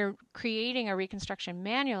 when you're creating a reconstruction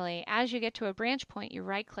manually, as you get to a branch point, you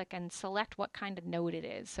right-click and select what kind of node it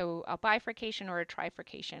is. So a bifurcation or a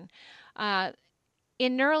trifurcation.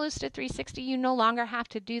 In Neurolucida 360, you no longer have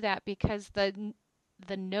to do that, because the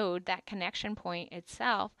node, that connection point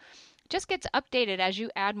itself, just gets updated as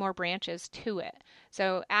you add more branches to it.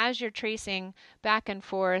 So as you're tracing back and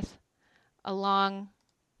forth along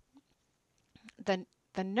the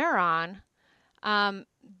neuron,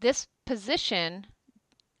 this position,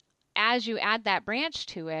 as you add that branch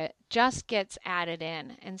to it, just gets added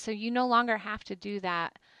in. And so you no longer have to do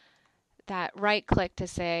that right click to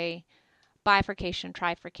say bifurcation,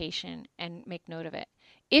 trifurcation, and make note of it.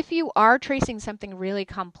 If you are tracing something really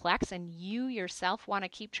complex and you yourself want to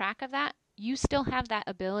keep track of that, you still have that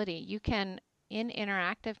ability. You can, in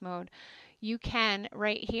interactive mode, you can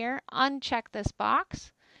right here uncheck this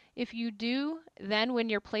box. If you do, then when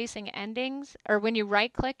you're placing endings, or when you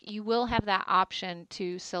right click, you will have that option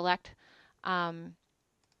to select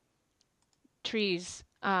trees,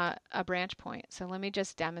 a branch point. So let me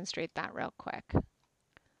just demonstrate that real quick.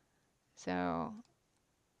 So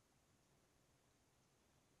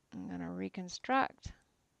I'm going to reconstruct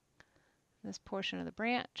this portion of the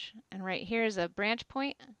branch, and right here is a branch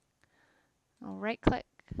point. I'll right click.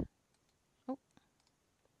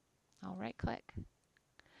 I'll right click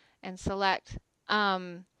and select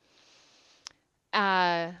bifurcating,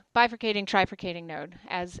 trifurcating node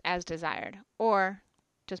as desired, or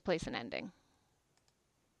just place an ending.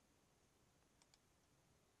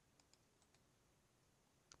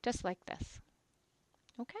 just like this.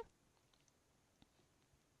 Okay.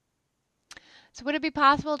 So would it be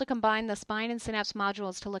possible to combine the spine and synapse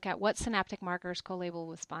modules to look at what synaptic markers co-label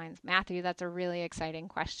with spines? Matthew, that's a really exciting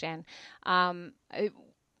question. I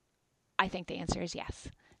think the answer is yes.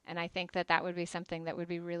 And I think that that would be something that would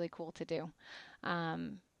be really cool to do.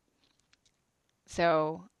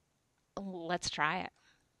 So let's try it.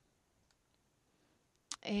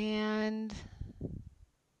 And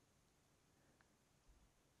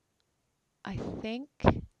I think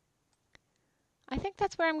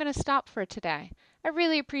that's where I'm going to stop for today. I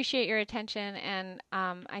really appreciate your attention, and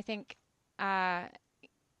I think I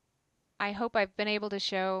hope I've been able to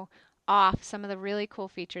show off some of the really cool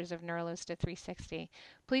features of Neurolucida 360.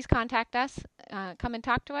 Please contact us, come and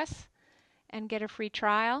talk to us, and get a free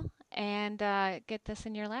trial, and get this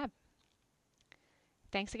in your lab.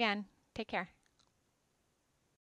 Thanks again. Take care.